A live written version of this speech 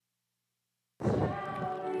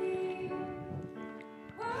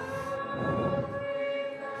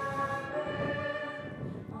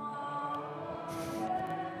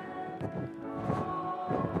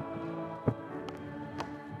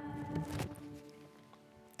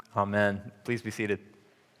Amen. Please be seated.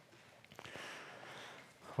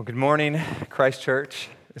 Well, good morning, Christ Church.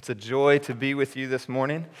 It's a joy to be with you this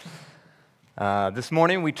morning. This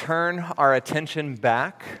morning, we turn our attention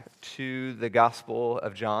back to the Gospel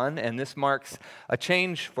of John, and this marks a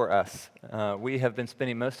change for us. We have been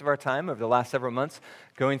spending most of our time over the last several months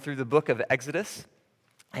going through the book of Exodus,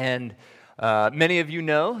 and many of you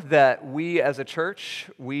know that we as a church,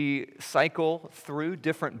 we cycle through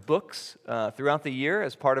different books throughout the year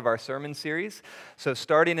as part of our sermon series. So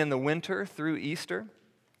starting in the winter through Easter,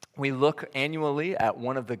 we look annually at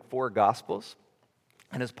one of the four Gospels.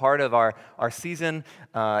 And as part of our season,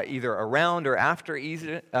 either around or after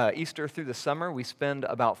Easter through the summer, we spend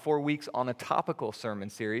about 4 weeks on a topical sermon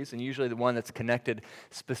series, and usually the one that's connected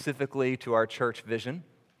specifically to our church vision.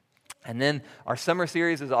 And then our summer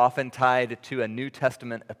series is often tied to a New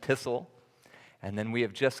Testament epistle. And then we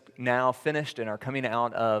have just now finished and are coming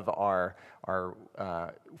out of our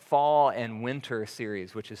fall and winter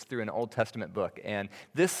series, which is through an Old Testament book. And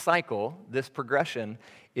this cycle, this progression,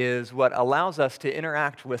 is what allows us to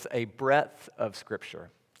interact with a breadth of Scripture.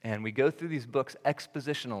 And we go through these books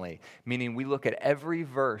expositionally, meaning we look at every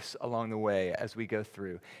verse along the way as we go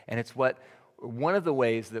through. And it's one of the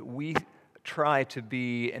ways that we try to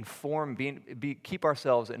be informed, keep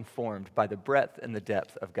ourselves informed by the breadth and the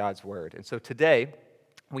depth of God's Word. And so today,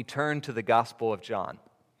 we turn to the Gospel of John.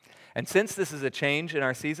 And since this is a change in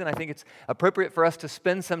our season, I think it's appropriate for us to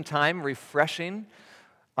spend some time refreshing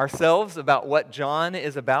ourselves about what John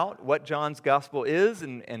is about, what John's Gospel is,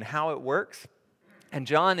 and how it works. And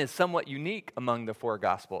John is somewhat unique among the four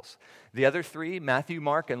Gospels. The other three, Matthew,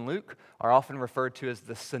 Mark, and Luke, are often referred to as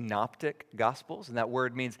the synoptic Gospels, and that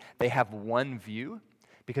word means they have one view,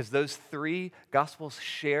 because those three Gospels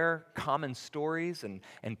share common stories, and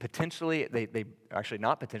potentially, they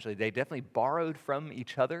definitely borrowed from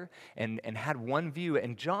each other and had one view.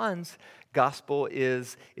 And John's Gospel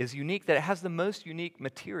is unique, that it has the most unique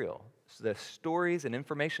material, so the stories and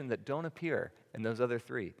information that don't appear in those other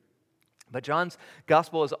three. But John's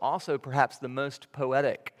Gospel is also perhaps the most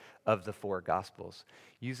poetic of the four Gospels,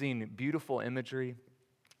 using beautiful imagery,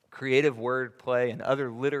 creative wordplay, and other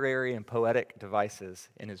literary and poetic devices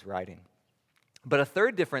in his writing. But a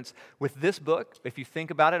third difference with this book, if you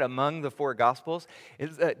think about it, among the four Gospels,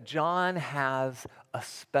 is that John has a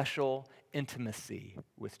special intimacy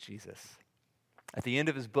with Jesus. At the end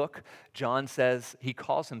of his book, John says he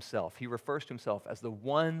refers to himself as the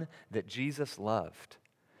one that Jesus loved.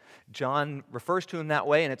 John refers to him that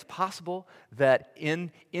way, and it's possible that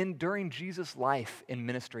during Jesus' life in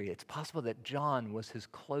ministry, it's possible that John was his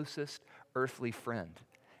closest earthly friend.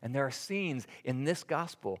 And there are scenes in this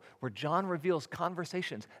gospel where John reveals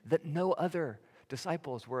conversations that no other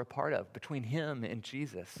disciples were a part of between him and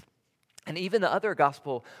Jesus. And even the other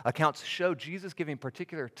gospel accounts show Jesus giving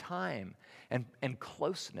particular time and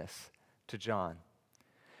closeness to John.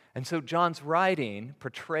 And so John's writing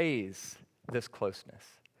portrays this closeness.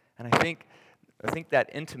 And I think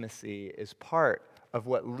that intimacy is part of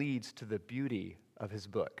what leads to the beauty of his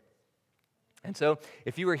book. And so,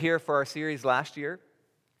 if you were here for our series last year,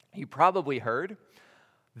 you probably heard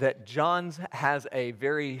that John has a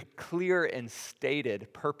very clear and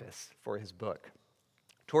stated purpose for his book.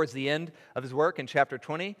 Towards the end of his work in chapter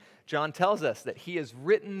 20, John tells us that he has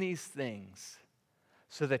written these things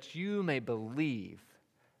so that you may believe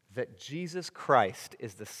that Jesus Christ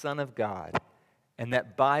is the Son of God, and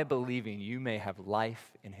that by believing you may have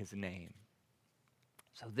life in his name.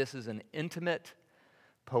 So this is an intimate,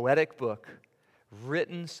 poetic book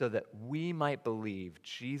written so that we might believe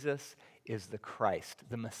Jesus is the Christ,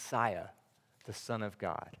 the Messiah, the Son of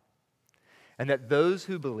God. And that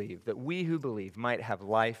we who believe might have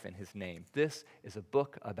life in his name. This is a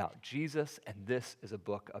book about Jesus, and this is a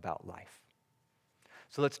book about life.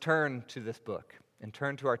 So let's turn to this book and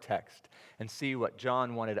turn to our text and see what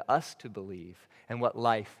John wanted us to believe and what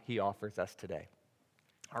life he offers us today.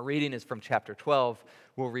 Our reading is from chapter 12.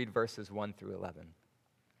 We'll read verses 1 through 11.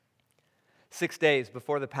 6 days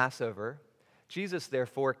before the Passover, Jesus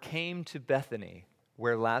therefore came to Bethany,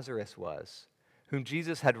 where Lazarus was, whom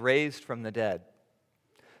Jesus had raised from the dead.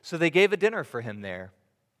 So they gave a dinner for him there.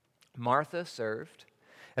 Martha served,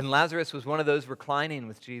 and Lazarus was one of those reclining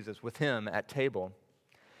with Jesus, with him at table.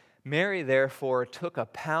 Mary, therefore, took a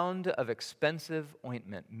pound of expensive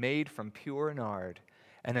ointment made from pure nard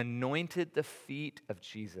and anointed the feet of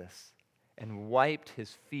Jesus and wiped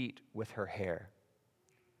his feet with her hair.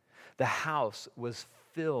 The house was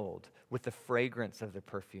filled with the fragrance of the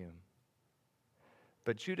perfume.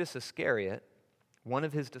 But Judas Iscariot, one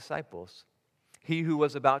of his disciples, he who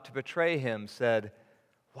was about to betray him, said,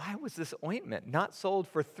 why was this ointment not sold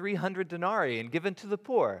for 300 denarii and given to the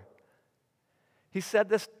poor? He said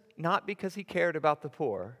this not because he cared about the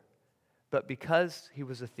poor, but because he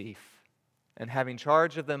was a thief. And having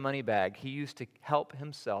charge of the money bag, he used to help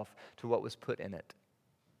himself to what was put in it.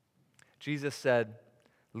 Jesus said,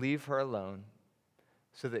 leave her alone,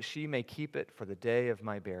 so that she may keep it for the day of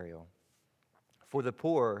my burial. For the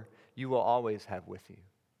poor you will always have with you,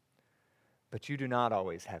 but you do not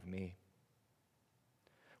always have me.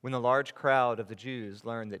 When the large crowd of the Jews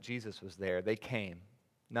learned that Jesus was there, they came,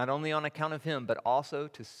 not only on account of him, but also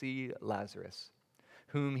to see Lazarus,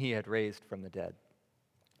 whom he had raised from the dead.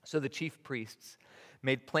 So the chief priests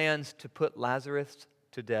made plans to put Lazarus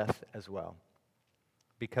to death as well,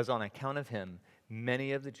 because on account of him,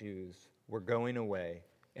 many of the Jews were going away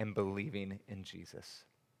and believing in Jesus.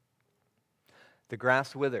 The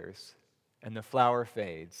grass withers and the flower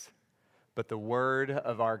fades, but the word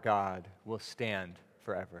of our God will stand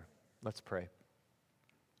forever. Let's pray.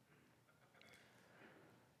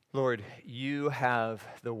 Lord, you have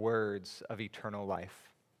the words of eternal life.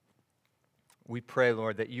 We pray,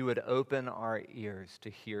 Lord, that you would open our ears to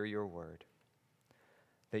hear your word,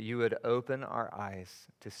 that you would open our eyes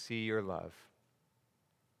to see your love,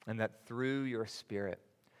 and that through your Spirit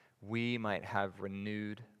we might have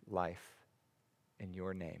renewed life in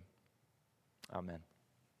your name. Amen.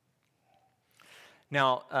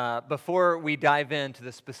 Now, before we dive into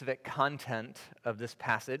the specific content of this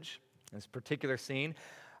passage, this particular scene,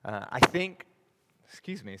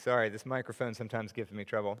 this microphone sometimes gives me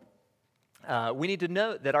trouble. We need to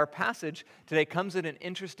note that our passage today comes at an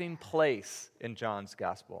interesting place in John's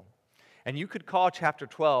gospel. And you could call chapter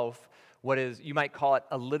 12 you might call it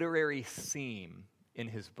a literary seam in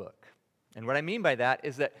his book. And what I mean by that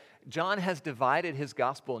is that John has divided his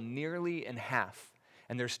gospel nearly in half.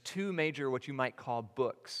 And there's two major, what you might call,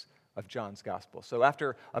 books of John's gospel. So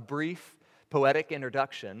after a brief poetic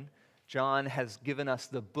introduction, John has given us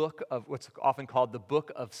the book of what's often called the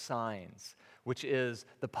book of signs, which is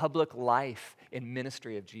the public life and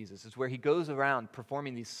ministry of Jesus. It's where he goes around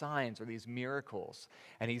performing these signs or these miracles,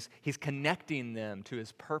 and he's connecting them to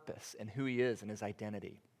his purpose and who he is and his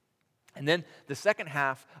identity. And then the second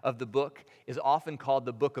half of the book is often called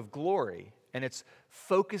the book of glory, and it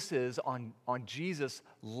focuses on Jesus'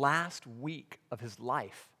 last week of his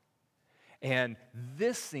life. And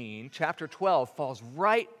this scene, chapter 12, falls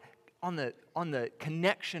right on the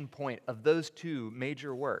connection point of those two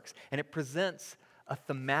major works. And it presents a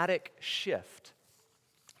thematic shift.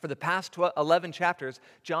 For the past 11 chapters,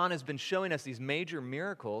 John has been showing us these major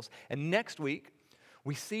miracles. And next week,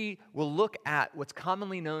 we'll look at what's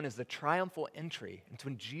commonly known as the triumphal entry. It's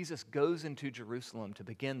when Jesus goes into Jerusalem to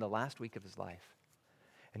begin the last week of his life.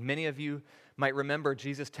 And many of you might remember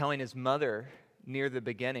Jesus telling his mother near the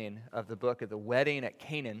beginning of the book, at the wedding at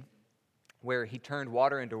Canaan, where he turned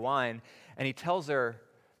water into wine, and he tells her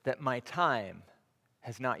that my time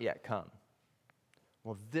has not yet come.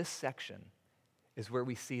 Well, this section is where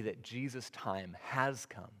we see that Jesus' time has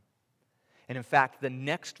come. And in fact, the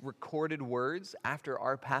next recorded words after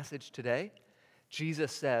our passage today,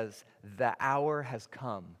 Jesus says, the hour has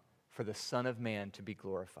come for the Son of Man to be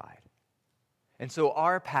glorified. And so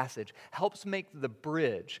our passage helps make the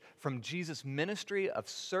bridge from Jesus' ministry of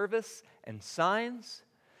service and signs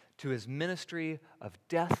to his ministry of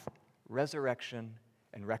death, resurrection,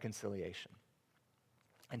 and reconciliation.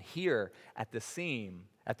 And here at the seam,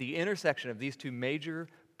 at the intersection of these two major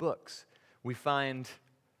books, we find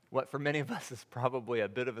what for many of us is probably a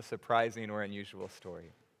bit of a surprising or unusual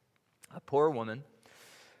story. A poor woman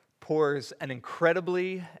pours an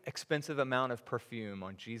incredibly expensive amount of perfume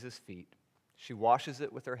on Jesus' feet. She washes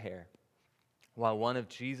it with her hair, while one of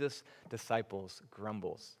Jesus' disciples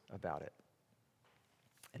grumbles about it.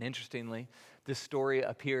 And interestingly, this story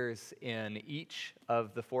appears in each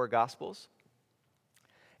of the four Gospels.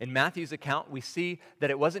 In Matthew's account, we see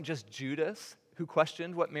that it wasn't just Judas who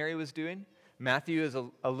questioned what Mary was doing. Matthew is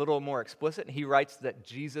a little more explicit, and he writes that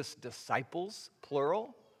Jesus' disciples,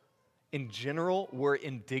 plural, in general, were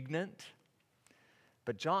indignant.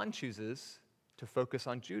 But John chooses to focus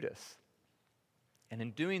on Judas. And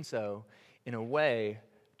in doing so, in a way,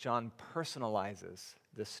 John personalizes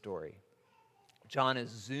this story. John is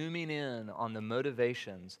zooming in on the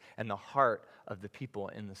motivations and the heart of the people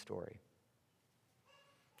in the story.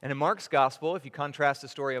 And in Mark's gospel, if you contrast the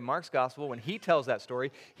story of Mark's gospel, when he tells that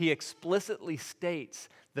story, he explicitly states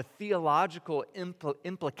the theological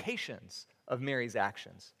implications of Mary's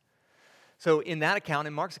actions. So in that account,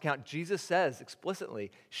 in Mark's account, Jesus says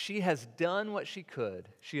explicitly, she has done what she could.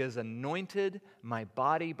 She has anointed my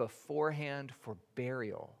body beforehand for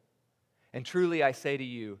burial. And truly I say to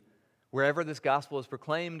you, Wherever this gospel is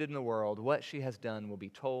proclaimed in the world, what she has done will be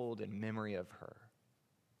told in memory of her.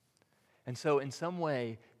 And so, in some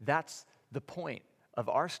way, that's the point of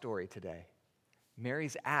our story today.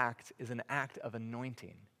 Mary's act is an act of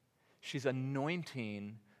anointing. She's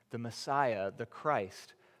anointing the Messiah, the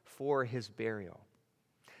Christ, for his burial.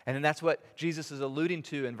 And then that's what Jesus is alluding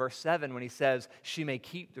to in verse 7 when he says, "She may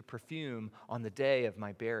keep the perfume on the day of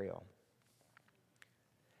my burial."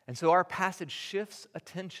 And so our passage shifts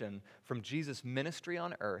attention from Jesus' ministry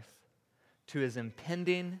on earth to his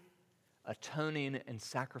impending, atoning, and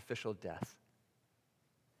sacrificial death.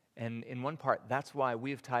 And in one part, that's why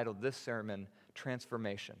we've titled this sermon,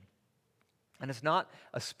 Transformation. And it's not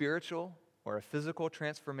a spiritual or a physical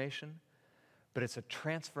transformation, but it's a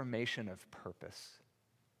transformation of purpose.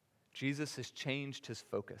 Jesus has changed his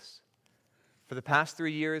focus. For the past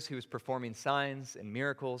 3 years, he was performing signs and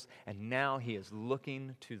miracles, and now he is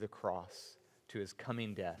looking to the cross, to his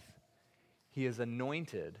coming death. He is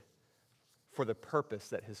anointed for the purpose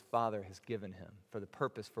that his Father has given him, for the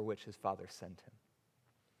purpose for which his Father sent him.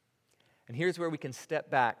 And here's where we can step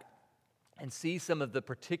back and see some of the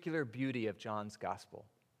particular beauty of John's gospel,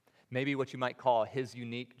 maybe what you might call his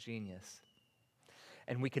unique genius.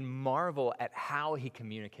 And we can marvel at how he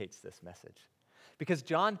communicates this message. Because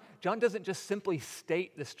John doesn't just simply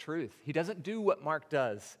state this truth. He doesn't do what Mark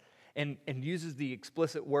does and uses the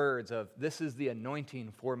explicit words of, "This is the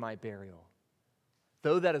anointing for my burial."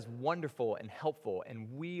 Though that is wonderful and helpful,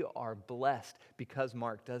 and we are blessed because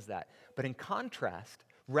Mark does that. But in contrast,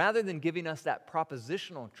 rather than giving us that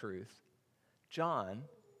propositional truth, John,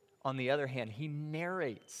 on the other hand, he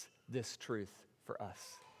narrates this truth for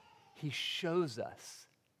us. He shows us.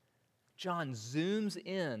 John zooms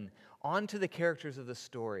in onto the characters of the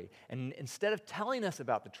story, and instead of telling us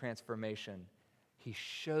about the transformation, he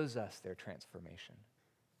shows us their transformation.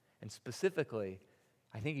 And specifically,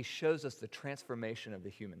 I think he shows us the transformation of the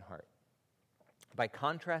human heart. By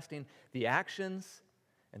contrasting the actions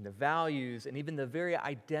and the values and even the very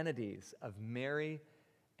identities of Mary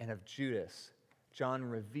and of Judas, John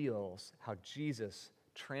reveals how Jesus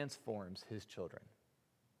transforms his children.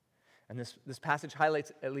 And this passage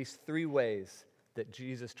highlights at least 3 ways that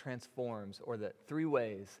Jesus transforms, or that 3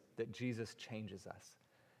 ways that Jesus changes us.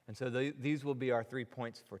 And so these will be our 3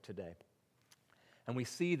 points for today. And we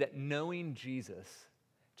see that knowing Jesus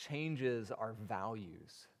changes our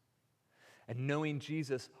values. And knowing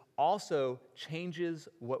Jesus also changes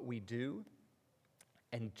what we do.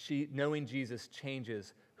 And knowing Jesus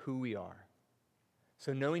changes who we are.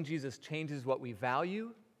 So knowing Jesus changes what we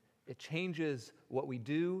value, it changes what we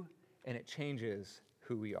do, and it changes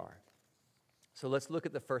who we are. So let's look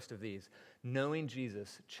at the first of these. Knowing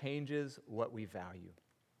Jesus changes what we value.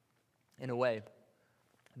 In a way,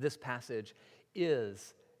 this passage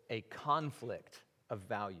is a conflict of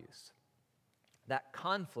values. That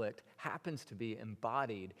conflict happens to be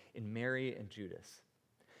embodied in Mary and Judas.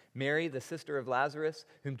 Mary, the sister of Lazarus,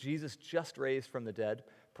 whom Jesus just raised from the dead,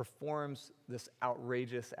 performs this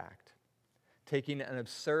outrageous act, taking an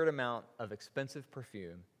absurd amount of expensive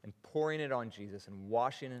perfume and pouring it on Jesus and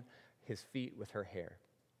washing his feet with her hair.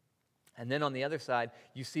 And then on the other side,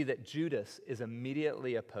 you see that Judas is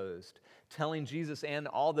immediately opposed, telling Jesus and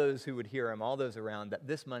all those who would hear him, all those around, that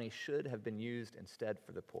this money should have been used instead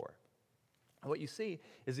for the poor. And what you see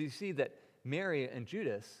that Mary and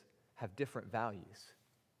Judas have different values.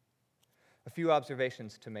 A few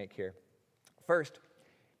observations to make here. First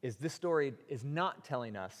is this story is not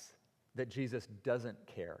telling us that Jesus doesn't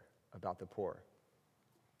care about the poor.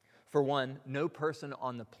 For one, no person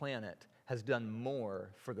on the planet has done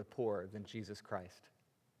more for the poor than Jesus Christ.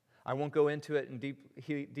 I won't go into it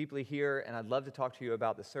deeply here, and I'd love to talk to you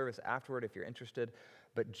about the service afterward if you're interested,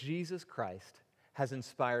 but Jesus Christ has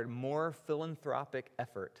inspired more philanthropic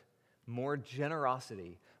effort, more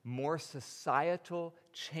generosity, more societal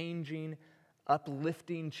changing,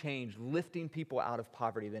 uplifting change, lifting people out of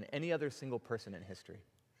poverty than any other single person in history.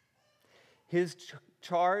 His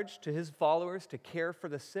charge to his followers to care for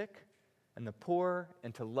the sick and the poor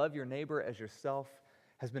and to love your neighbor as yourself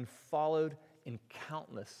has been followed in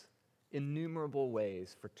countless, innumerable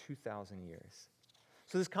ways for 2,000 years.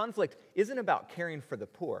 So this conflict isn't about caring for the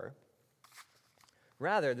poor.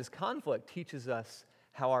 Rather, this conflict teaches us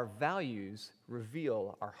how our values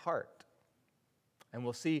reveal our heart. And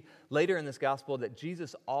we'll see later in this gospel that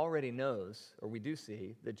Jesus already knows, or we do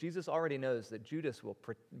see, that Jesus already knows that Judas will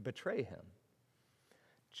betray him.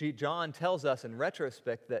 John tells us in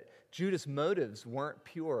retrospect that Judas' motives weren't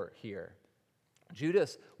pure here.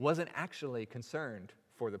 Judas wasn't actually concerned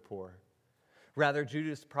for the poor. Rather,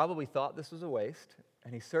 Judas probably thought this was a waste,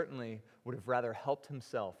 and he certainly would have rather helped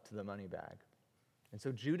himself to the money bag. And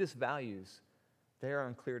so Judas' values, they are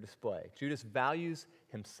on clear display. Judas values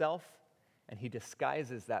himself, and he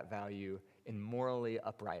disguises that value in morally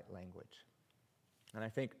upright language. And I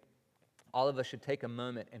think all of us should take a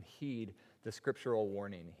moment and heed the scriptural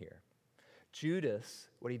warning here. Judas,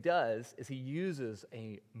 what he does is he uses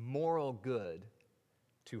a moral good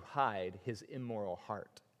to hide his immoral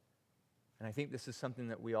heart. And I think this is something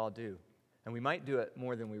that we all do. And we might do it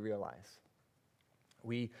more than we realize.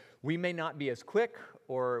 We may not be as quick,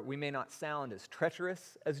 or we may not sound as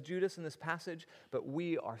treacherous as Judas in this passage, but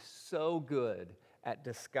we are so good at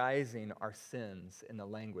disguising our sins in the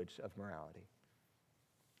language of morality.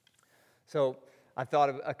 So I've thought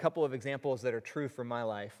of a couple of examples that are true for my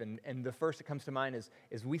life, and the first that comes to mind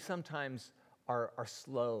is we sometimes are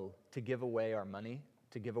slow to give away our money,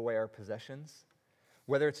 to give away our possessions.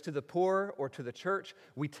 Whether it's to the poor or to the church,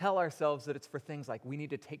 we tell ourselves that it's for things like we need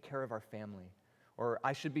to take care of our family, or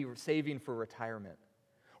I should be saving for retirement,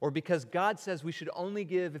 or because God says we should only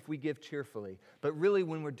give if we give cheerfully. But really,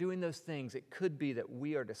 when we're doing those things, it could be that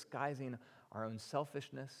we are disguising our own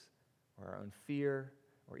selfishness, or our own fear,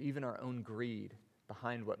 or even our own greed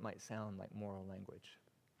behind what might sound like moral language.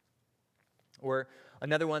 Or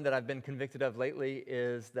another one that I've been convicted of lately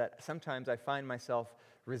is that sometimes I find myself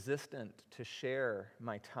resistant to share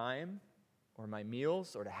my time or my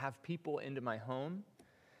meals or to have people into my home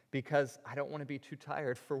because I don't want to be too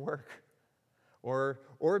tired for work. Or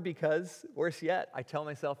because, worse yet, I tell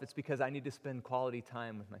myself it's because I need to spend quality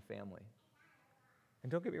time with my family.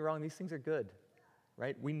 And don't get me wrong, these things are good,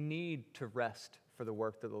 right? We need to rest for the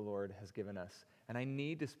work that the Lord has given us. And I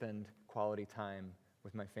need to spend quality time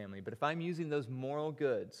with my family. But if I'm using those moral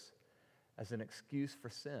goods as an excuse for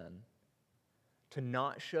sin, to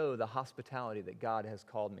not show the hospitality that God has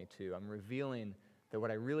called me to, I'm revealing that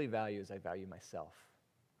what I really value is I value myself.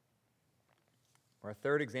 Or a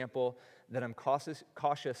third example that I'm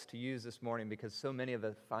cautious to use this morning because so many of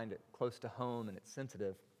us find it close to home and it's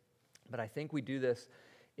sensitive, but I think we do this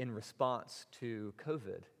in response to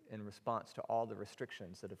COVID, in response to all the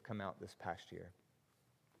restrictions that have come out this past year.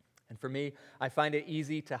 And for me, I find it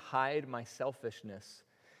easy to hide my selfishness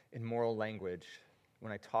in moral language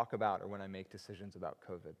when I talk about or when I make decisions about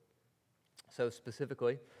COVID. So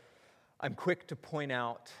specifically, I'm quick to point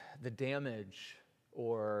out the damage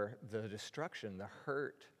or the destruction, the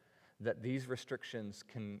hurt that these restrictions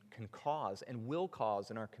can cause and will cause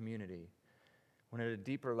in our community, when at a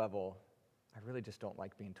deeper level, I really just don't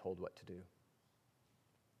like being told what to do.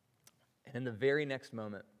 And in the very next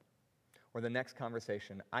moment, or the next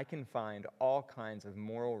conversation, I can find all kinds of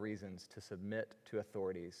moral reasons to submit to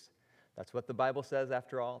authorities. That's what the Bible says,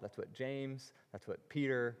 after all. That's what James, that's what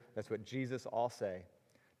Peter, that's what Jesus all say,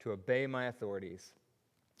 to obey my authorities.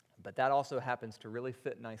 But that also happens to really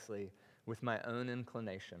fit nicely with my own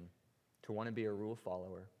inclination to want to be a rule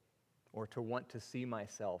follower or to want to see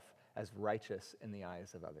myself as righteous in the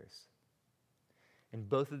eyes of others. In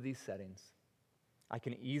both of these settings, I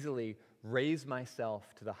can easily raise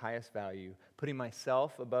myself to the highest value, putting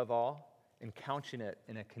myself above all and couching it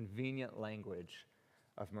in a convenient language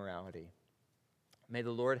of morality. May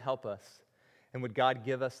the Lord help us, and would God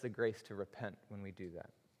give us the grace to repent when we do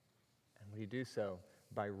that? And we do so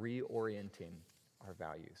by reorienting our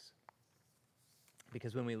values.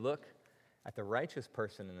 Because when we look at the righteous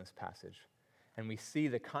person in this passage, and we see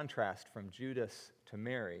the contrast from Judas to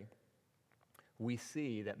Mary, we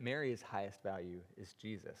see that Mary's highest value is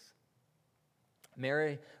Jesus.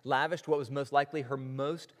 Mary lavished what was most likely her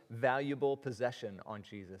most valuable possession on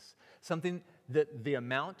Jesus, something that the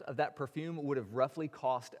amount of that perfume would have roughly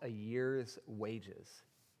cost a year's wages.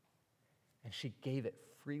 And she gave it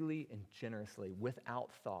freely and generously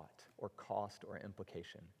without thought or cost or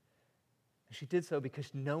implication. And she did so because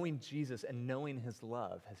knowing Jesus and knowing his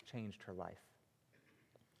love has changed her life.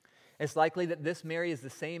 It's likely that this Mary is the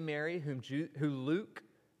same Mary who Luke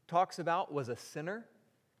talks about was a sinner.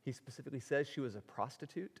 He specifically says she was a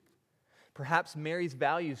prostitute. Perhaps Mary's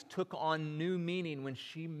values took on new meaning when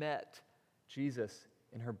she met Jesus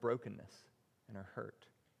in her brokenness and her hurt.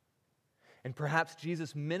 And perhaps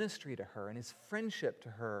Jesus' ministry to her and his friendship to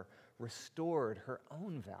her restored her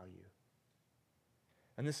own value.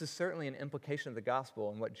 And this is certainly an implication of the gospel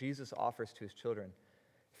and what Jesus offers to his children.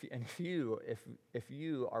 If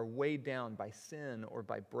you are weighed down by sin or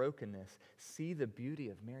by brokenness, see the beauty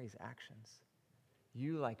of Mary's actions.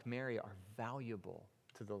 You, like Mary, are valuable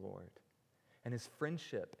to the Lord. And his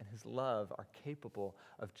friendship and his love are capable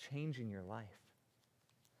of changing your life.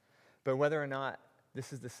 But whether or not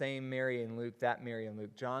this is the same Mary in Luke, that Mary in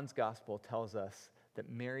Luke, John's gospel tells us that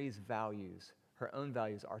Mary's values, her own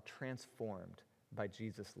values, are transformed by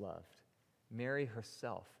Jesus' love. Mary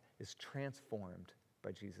herself is transformed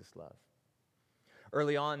by Jesus' love.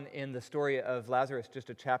 Early on in the story of Lazarus, just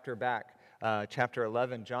a chapter back, chapter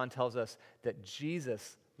 11, John tells us that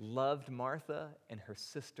Jesus loved Martha and her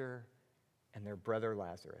sister and their brother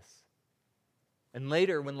Lazarus. And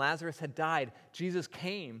later, when Lazarus had died, Jesus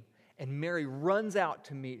came and Mary runs out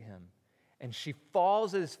to meet him. And she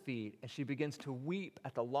falls at his feet and she begins to weep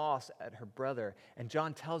at the loss at her brother. And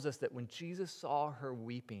John tells us that when Jesus saw her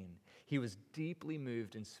weeping, he was deeply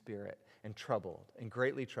moved in spirit and troubled, and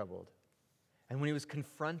greatly troubled. And when he was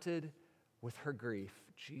confronted with her grief,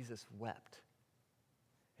 Jesus wept.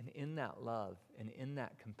 And in that love and in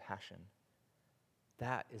that compassion,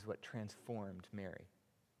 that is what transformed Mary.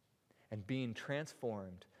 And being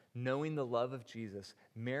transformed, knowing the love of Jesus,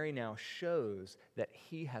 Mary now shows that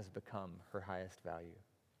he has become her highest value.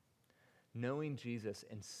 Knowing Jesus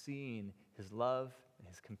and seeing his love and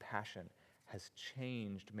his compassion has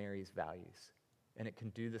changed Mary's values, and it can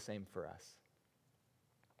do the same for us.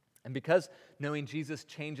 And because knowing Jesus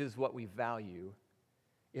changes what we value,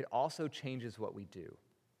 it also changes what we do,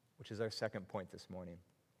 which is our second point this morning.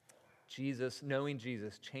 Knowing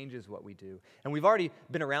Jesus changes what we do. And we've already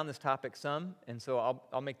been around this topic some, and so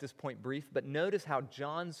I'll make this point brief, but notice how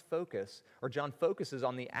John focuses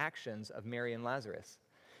on the actions of Mary and Lazarus.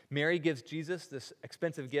 Mary gives Jesus this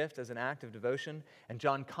expensive gift as an act of devotion, and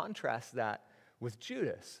John contrasts that with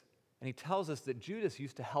Judas. And he tells us that Judas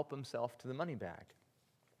used to help himself to the money bag.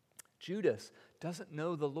 Judas doesn't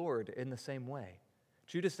know the Lord in the same way.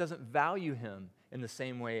 Judas doesn't value him in the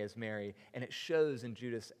same way as Mary, and it shows in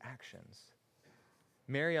Judas' actions.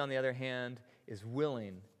 Mary, on the other hand, is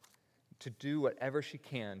willing to do whatever she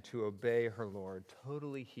can to obey her Lord,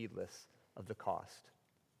 totally heedless of the cost.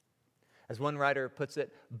 As one writer puts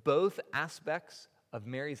it, both aspects of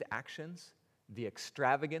Mary's actions, the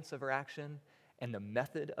extravagance of her action and the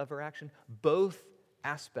method of her action, both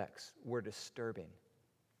aspects were disturbing.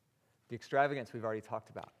 The extravagance we've already talked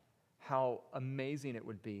about. How amazing it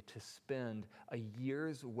would be to spend a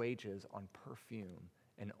year's wages on perfume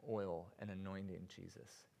and oil and anointing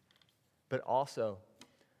Jesus. But also,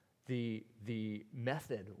 the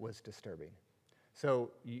method was disturbing. So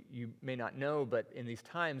you may not know, but in these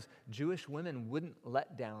times, Jewish women wouldn't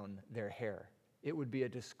let down their hair. It would be a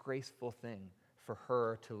disgraceful thing for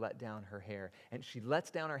her to let down her hair. And she lets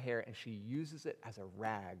down her hair and she uses it as a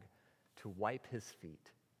rag to wipe his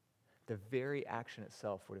feet. The very action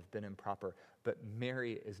itself would have been improper, but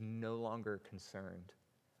Mary is no longer concerned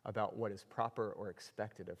about what is proper or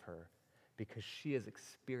expected of her because she has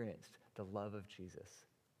experienced the love of Jesus.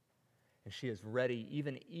 And she is ready,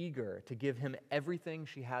 even eager, to give him everything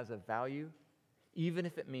she has of value, even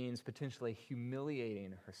if it means potentially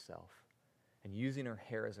humiliating herself and using her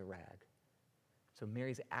hair as a rag. So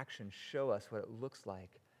Mary's actions show us what it looks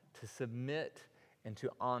like to submit and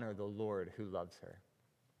to honor the Lord who loves her.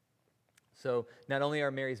 So not only are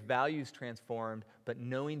Mary's values transformed, but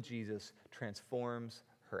knowing Jesus transforms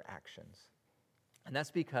her actions. And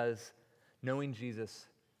that's because knowing Jesus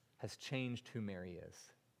has changed who Mary is.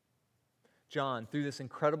 John, through this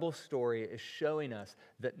incredible story, is showing us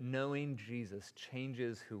that knowing Jesus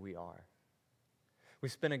changes who we are. We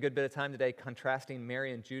spent a good bit of time today contrasting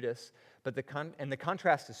Mary and Judas, but the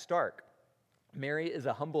contrast is stark. Mary is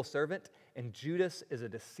a humble servant, and Judas is a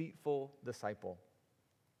deceitful disciple.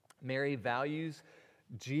 Mary values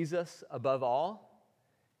Jesus above all,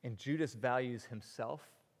 and Judas values himself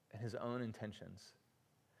and his own intentions.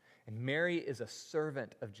 And Mary is a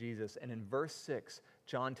servant of Jesus, and in verse 6,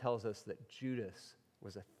 John tells us that Judas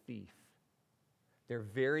was a thief. Their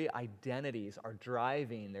very identities are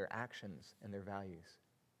driving their actions and their values.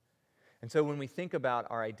 And so when we think about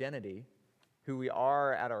our identity, who we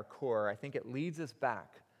are at our core, I think it leads us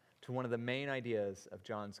back to one of the main ideas of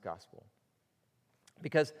John's gospel.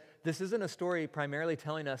 Because this isn't a story primarily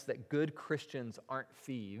telling us that good Christians aren't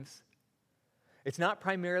thieves. It's not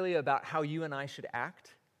primarily about how you and I should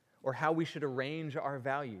act or how we should arrange our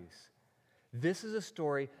values. This is a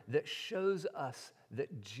story that shows us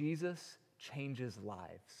that Jesus changes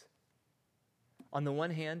lives. On the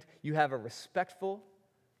one hand, you have a respectful,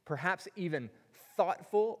 perhaps even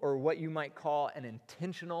thoughtful, or what you might call an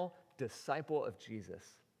intentional disciple of Jesus.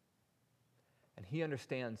 And he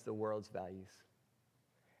understands the world's values.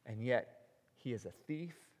 And yet, he is a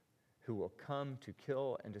thief who will come to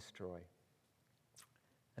kill and destroy.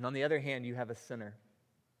 And on the other hand, you have a sinner,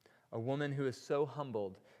 a woman who is so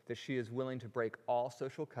humbled that she is willing to break all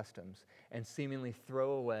social customs and seemingly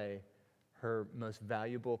throw away her most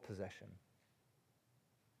valuable possession.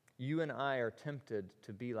 You and I are tempted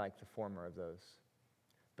to be like the former of those,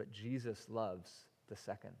 but Jesus loves the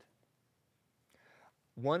second.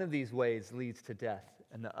 One of these ways leads to death,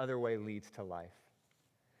 and the other way leads to life.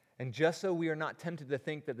 And just so we are not tempted to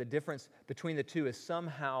think that the difference between the two is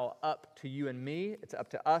somehow up to you and me, it's up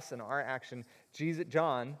to us and our action,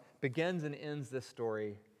 John begins and ends this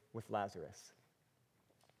story with Lazarus.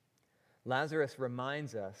 Lazarus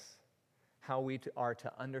reminds us how we are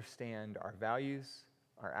to understand our values,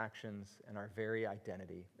 our actions, and our very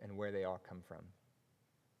identity and where they all come from.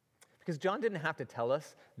 Because John didn't have to tell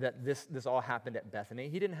us that this all happened at Bethany.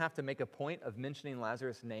 He didn't have to make a point of mentioning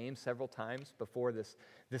Lazarus' name several times before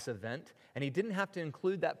this event. And he didn't have to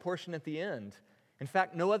include that portion at the end. In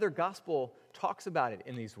fact, no other gospel talks about it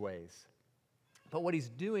in these ways. But what he's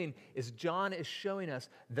doing is John is showing us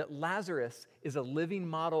that Lazarus is a living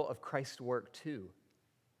model of Christ's work too.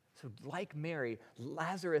 So like Mary,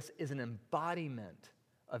 Lazarus is an embodiment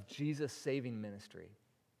of Jesus' saving ministry.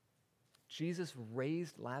 Jesus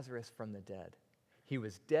raised Lazarus from the dead. He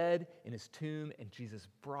was dead in his tomb, and Jesus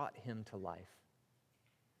brought him to life.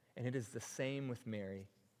 And it is the same with Mary.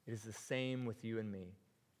 It is the same with you and me.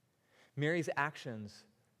 Mary's actions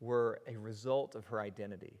were a result of her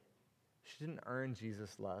identity. She didn't earn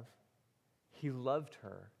Jesus' love. He loved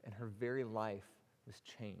her, and her very life was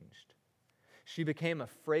changed. She became a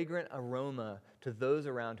fragrant aroma to those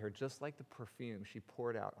around her, just like the perfume she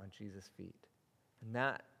poured out on Jesus' feet. And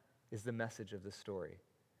that is the message of the story.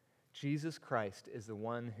 Jesus Christ is the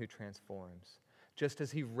one who transforms. Just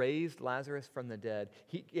as he raised Lazarus from the dead,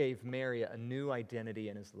 he gave Mary a new identity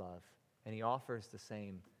in his love, and he offers the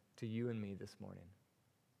same to you and me this morning.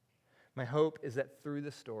 My hope is that through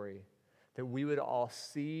the story, that we would all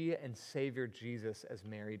see and savor Jesus as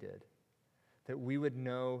Mary did, that we would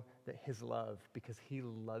know that his love, because he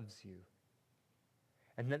loves you,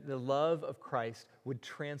 and that the love of Christ would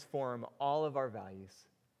transform all of our values,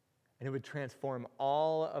 and it would transform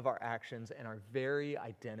all of our actions and our very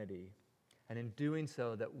identity. And in doing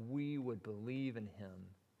so, that we would believe in him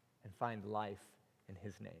and find life in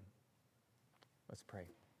his name. Let's pray.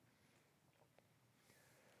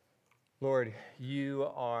 Lord, you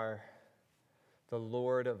are the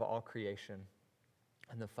Lord of all creation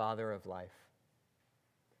and the Father of life.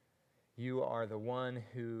 You are the one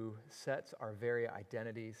who sets our very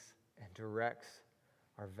identities and directs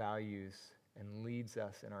our values and leads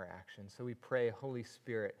us in our actions. So we pray, Holy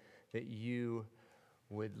Spirit, that you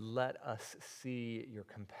would let us see your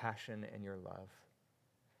compassion and your love,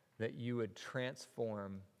 that you would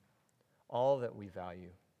transform all that we value,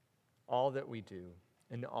 all that we do,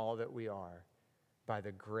 and all that we are by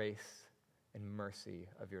the grace and mercy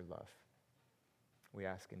of your love. We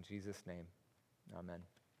ask in Jesus' name, amen.